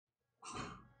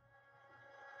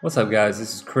What's up, guys?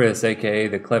 This is Chris, aka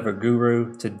the Clever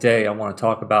Guru. Today I want to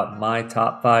talk about my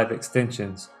top 5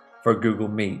 extensions for Google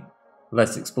Meet.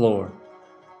 Let's explore.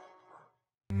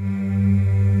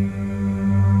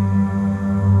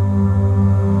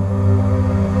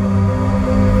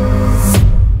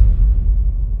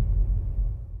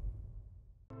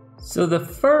 So the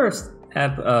first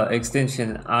app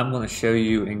extension I'm going to show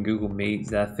you in Google Meet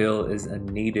that I feel is a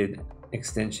needed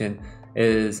extension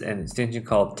is an extension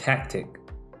called Tactic.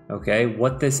 Okay,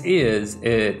 what this is,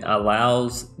 it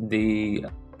allows the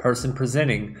person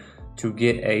presenting to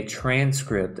get a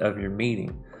transcript of your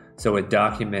meeting. So it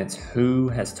documents who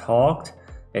has talked,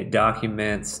 it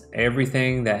documents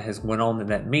everything that has went on in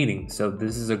that meeting. So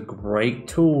this is a great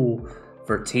tool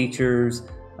for teachers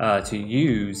to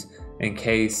use in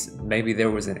case maybe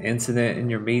there was an incident in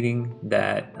your meeting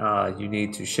that you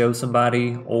need to show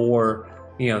somebody, or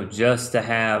just to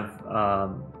have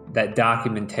that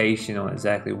documentation on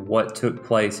exactly what took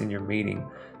place in your meeting.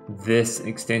 This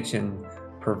extension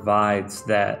provides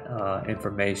that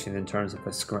information in terms of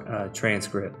a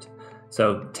transcript.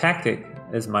 So Tactic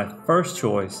is my first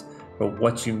choice for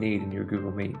what you need in your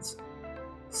Google Meets.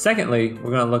 Secondly,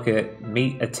 we're going to look at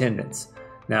Meet Attendance.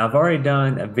 Now, I've already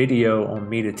done a video on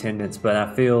Meet Attendance, but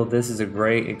I feel this is a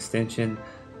great extension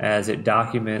as it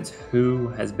documents who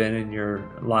has been in your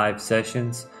live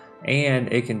sessions,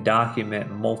 and it can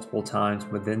document multiple times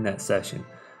within that session.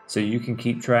 So you can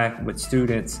keep track with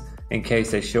students in case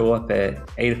they show up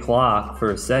at 8 o'clock for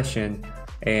a session,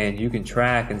 and you can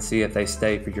track and see if they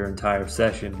stay for your entire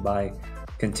session by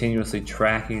continuously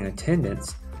tracking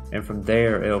attendance. And from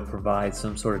there, it'll provide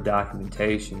some sort of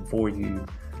documentation for you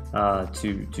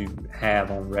to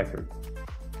have on record.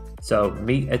 So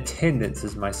Meet Attendance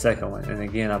is my second one. And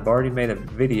again, I've already made a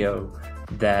video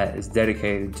that is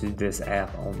dedicated to this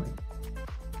app only.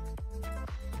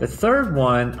 The third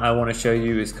one I want to show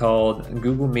you is called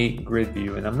Google Meet Grid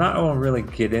View, and I'm not going to really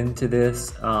get into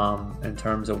this in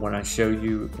terms of when I show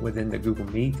you within the Google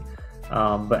Meet,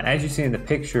 but as you see in the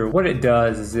picture, what it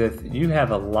does is if you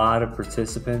have a lot of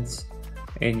participants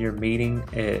in your meeting,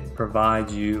 it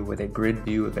provides you with a grid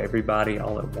view of everybody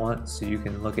all at once, so you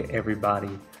can look at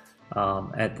everybody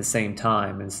at the same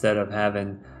time instead of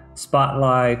having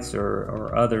spotlights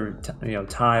or other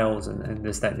tiles and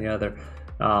this, that, and the other,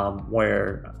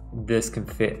 where this can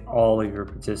fit all of your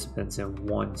participants in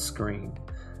one screen.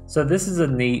 So this is a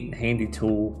neat, handy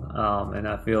tool, and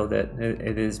I feel that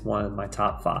it is one of my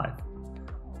top 5.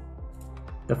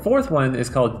 The fourth one is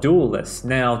called Dual List.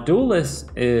 Now, Dual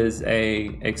List is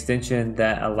a extension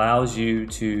that allows you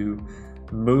to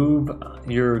move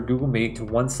your Google Meet to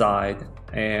one side,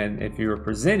 and if you're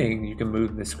presenting, you can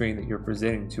move the screen that you're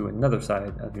presenting to another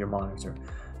side of your monitor.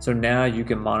 So now you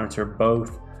can monitor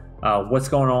both what's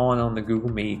going on the Google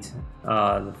Meet,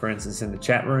 for instance in the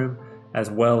chat room, as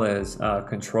well as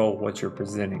control what you're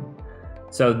presenting.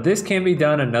 So this can be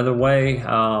done another way,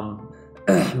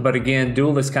 but again,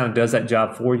 Dual List kind of does that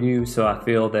job for you, so I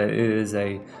feel that it is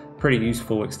a pretty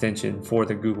useful extension for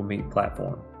the Google Meet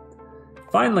platform.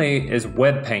 Finally is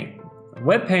WebPaint.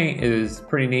 WebPaint is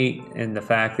pretty neat in the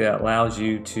fact that it allows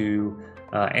you to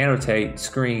annotate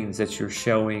screens that you're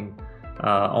showing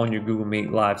on your Google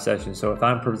Meet live session. So if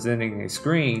I'm presenting a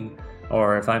screen,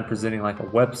 or if I'm presenting like a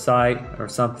website or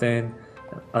something,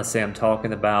 let's say I'm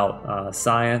talking about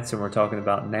science and we're talking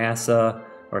about NASA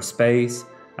or space,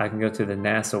 I can go to the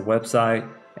NASA website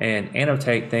and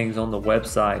annotate things on the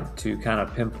website to kind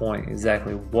of pinpoint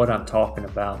exactly what I'm talking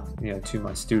about, to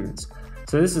my students.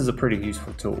 So this is a pretty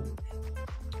useful tool.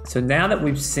 So now that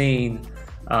we've seen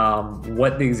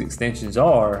what these extensions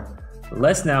are,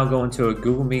 let's now go into a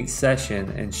Google Meet session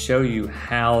and show you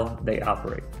how they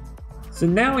operate. So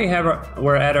now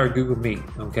we're at our Google Meet.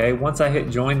 Okay, once I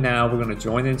hit join now, we're going to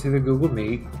join into the Google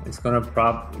Meet. It's going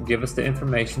to give us the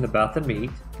information about the Meet.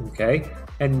 Okay,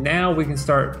 and now we can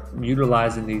start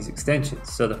utilizing these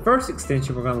extensions. So the first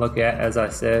extension we're going to look at, as I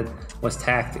said, was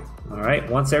Tactic. All right,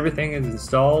 once everything is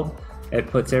installed, it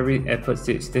puts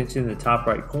the extension in the top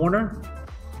right corner,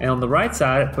 and on the right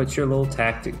side it puts your little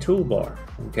Tactic toolbar.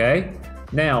 Okay,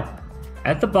 now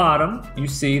at the bottom you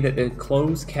see that the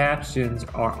closed captions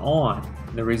are on.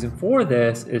 And the reason for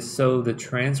this is so the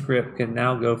transcript can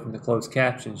now go from the closed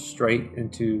captions straight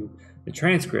into the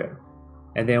transcript,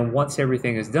 and then once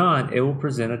everything is done, it will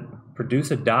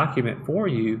produce a document for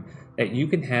you that you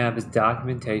can have as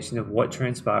documentation of what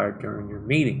transpired during your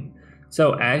meeting.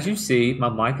 So as you see, my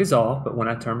mic is off, but when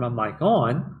I turn my mic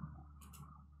on,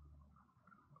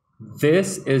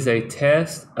 this is a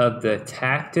test of the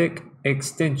Tactic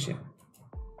extension.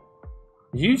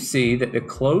 You see that the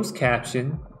closed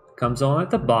caption comes on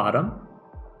at the bottom,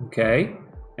 okay?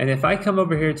 And if I come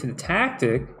over here to the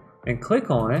tactic and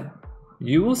click on it,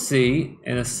 you will see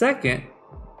in a second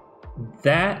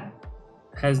that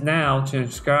has now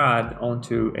transcribed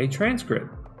onto a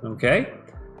transcript, okay?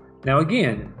 Now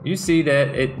again, you see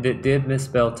that it did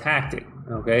misspell tactic,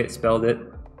 okay? It spelled it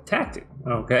tactic,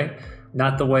 okay?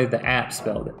 Not the way the app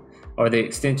spelled it or the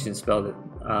extension spelled it.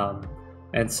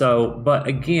 And so, but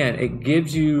again, it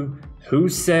gives you who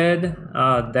said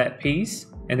that piece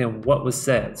and then what was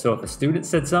said. So if a student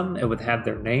said something, it would have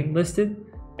their name listed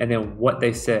and then what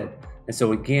they said. And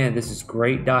so again, this is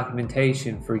great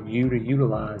documentation for you to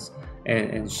utilize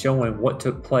and showing what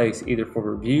took place either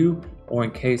for review or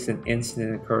in case an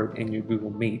incident occurred in your Google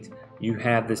Meet. You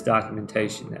have this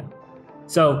documentation now.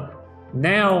 So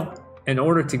now, in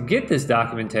order to get this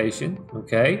documentation,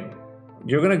 okay,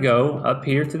 you're gonna go up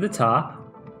here to the top.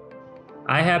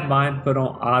 I have mine put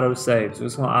on auto save, so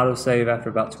it's going to auto save after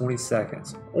about 20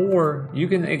 seconds. Or you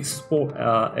can export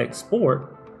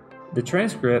the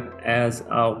transcript as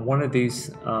one of these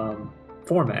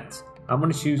formats. I'm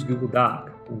going to choose Google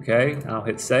Doc. Okay, I'll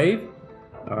hit save.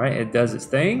 All right, it does its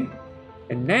thing.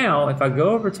 And now, if I go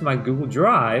over to my Google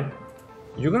Drive,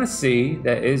 you're going to see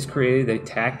that it has created a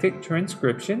tactic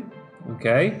transcription.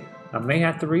 Okay, I may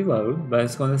have to reload, but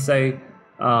it's going to say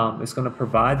it's going to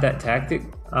provide that tactic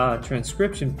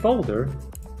transcription folder,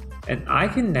 and I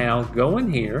can now go in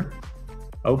here,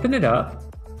 open it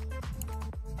up,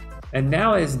 and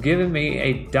now it's giving me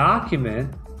a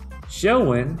document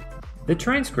showing the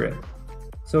transcript.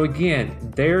 So again,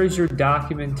 there is your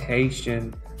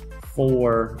documentation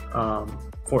for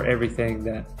everything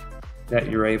that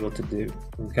you're able to do.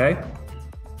 Okay,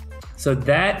 so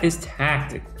that is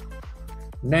tactic.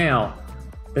 Now,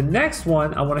 the next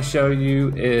one I want to show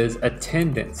you is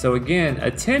attendance. So again,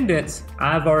 attendance,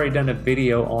 I've already done a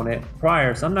video on it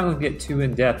prior, so I'm not going to get too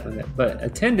in depth on it. But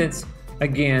attendance,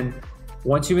 again,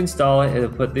 once you install it, it'll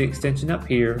put the extension up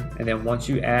here, and then once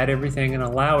you add everything and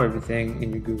allow everything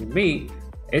in your Google Meet,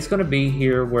 it's going to be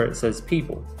here where it says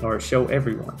people or show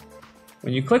everyone.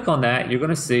 When you click on that, you're going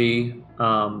to see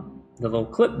the little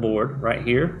clipboard right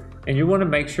here, and you want to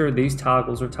make sure these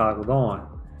toggles are toggled on.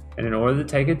 And in order to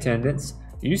take attendance,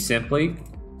 you simply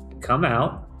come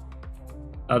out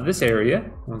of this area,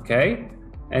 okay?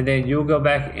 And then you'll go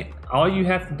back. All you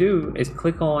have to do is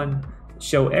click on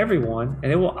show everyone,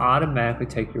 and it will automatically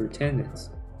take your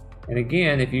attendance. And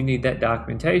again, if you need that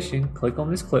documentation, click on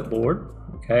this clipboard,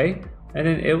 okay? And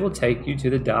then it will take you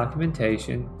to the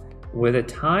documentation with a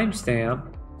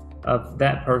timestamp of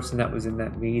that person that was in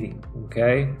that meeting,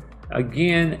 okay?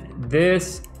 Again,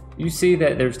 this, you see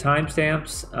that there's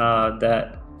timestamps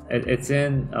that it's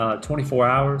in 24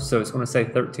 hours, so it's going to say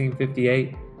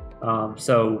 1358.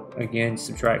 So again,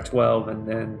 subtract 12 and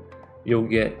then you'll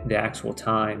get the actual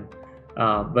time.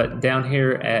 But down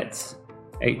here at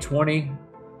 8:20,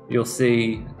 you'll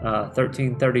see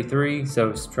 1333,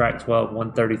 so subtract 12,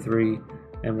 133,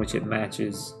 and which it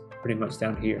matches pretty much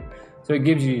down here. So it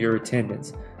gives you your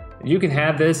attendance. You can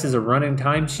have this as a running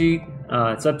timesheet.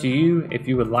 It's up to you. If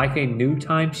you would like a new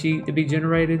timesheet to be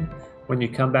generated, when you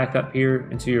come back up here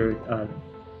into your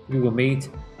Google Meet,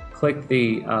 click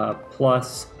the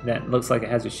plus that looks like it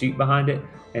has a sheet behind it,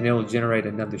 and it will generate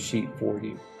another sheet for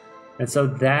you. And so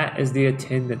that is the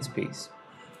attendance piece.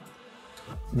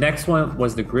 Next one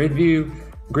was the grid view.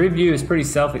 Grid view is pretty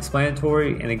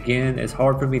self-explanatory, and again, it's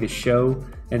hard for me to show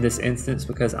in this instance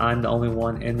because I'm the only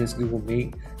one in this Google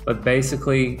Meet. But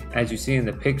basically, as you see in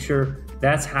the picture,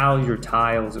 that's how your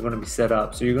tiles are going to be set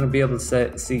up. So you're going to be able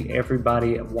to see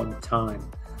everybody at one time.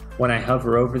 When I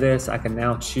hover over this, I can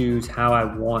now choose how I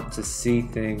want to see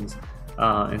things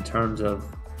in terms of,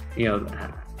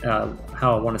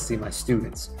 how I want to see my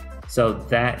students. So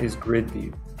that is grid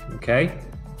view. Okay.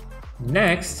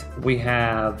 Next, we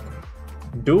have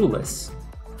Duelist.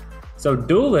 So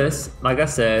Duelist, like I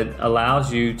said,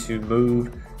 allows you to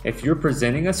move. If you're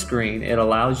presenting a screen, it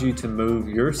allows you to move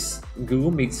your Google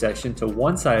Meet session to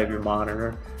one side of your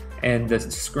monitor and the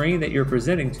screen that you're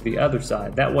presenting to the other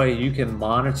side. That way you can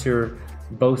monitor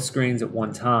both screens at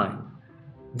one time.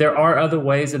 There are other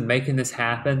ways of making this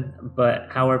happen, but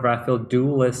however, I feel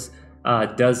Duelist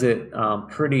does it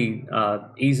pretty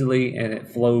easily, and it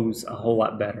flows a whole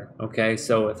lot better. Okay,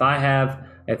 so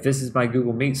if this is my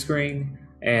Google Meet screen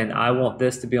and I want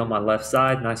this to be on my left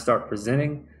side and I start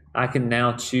presenting, I can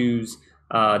now choose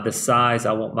the size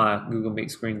I want my Google Meet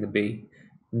screen to be.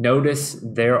 Notice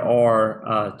there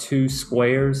are 2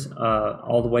 squares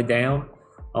all the way down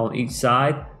on each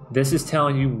side. This is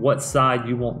telling you what side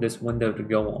you want this window to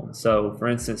go on. So for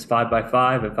instance, 5 by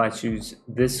 5, if I choose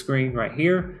this screen right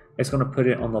here, it's going to put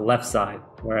it on the left side,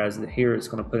 whereas here it's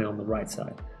going to put it on the right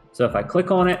side. So if I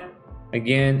click on it,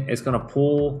 Again, it's going to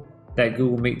pull that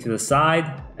Google Meet to the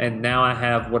side, and now I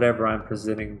have whatever I'm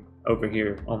presenting over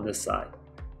here on this side.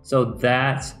 So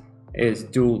that is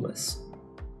Duelist.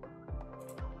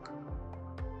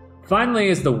 Finally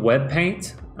is the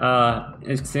WebPaint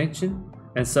extension.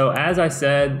 And so as I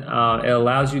said, it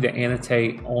allows you to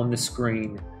annotate on the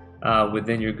screen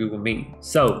within your Google Meet.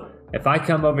 So if I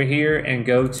come over here and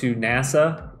go to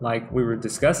NASA, like we were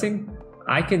discussing,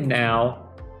 I can now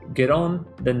get on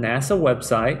the NASA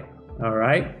website, all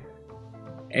right?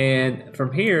 And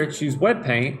from here, choose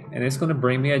WebPaint, and it's gonna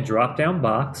bring me a drop-down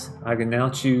box. I can now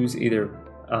choose either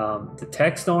the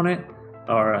text on it,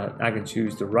 or I can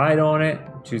choose to write on it,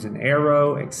 choose an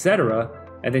arrow, etc.,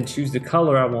 and then choose the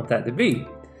color I want that to be.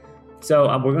 So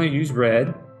we're going to use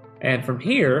red, and from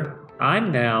here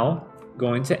I'm now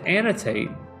going to annotate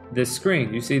this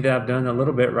screen. You see that I've done a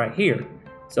little bit right here,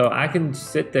 so I can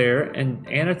sit there and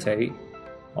annotate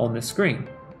on the screen.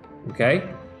 Okay,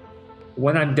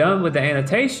 when I'm done with the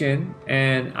annotation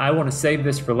and I want to save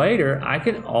this for later, I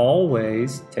can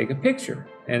always take a picture,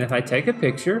 and if I take a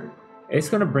picture, it's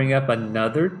going to bring up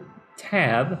another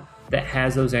tab that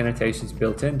has those annotations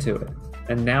built into it.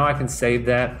 And now I can save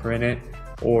that, print it,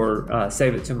 or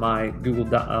save it to my Google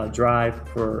Drive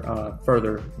for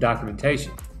further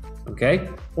documentation. Okay,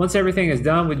 once everything is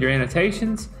done with your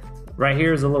annotations, right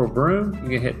here is a little broom. You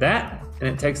can hit that and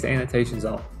it takes the annotations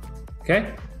off.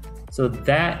 Okay, so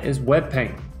that is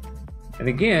WebPaint. And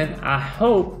again, I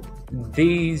hope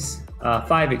these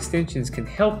 5 extensions can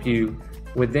help you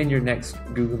within your next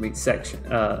Google Meet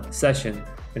session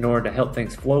in order to help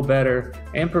things flow better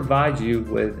and provide you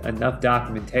with enough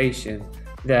documentation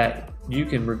that you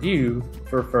can review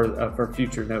for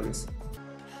future notice.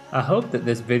 I hope that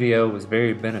this video was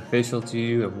very beneficial to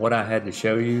you and what I had to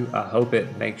show you. I hope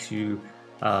it makes you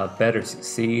better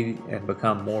succeed and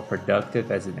become more productive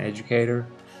as an educator.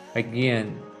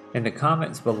 Again, in the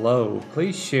comments below,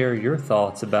 please share your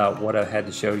thoughts about what I had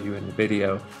to show you in the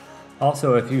video.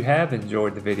 Also, if you have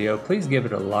enjoyed the video, please give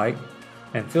it a like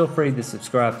and feel free to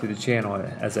subscribe to the channel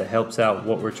as it helps out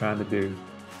what we're trying to do.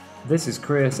 This is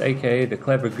Chris, aka The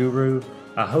Clever Guru.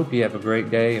 I hope you have a great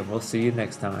day and we'll see you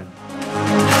next time.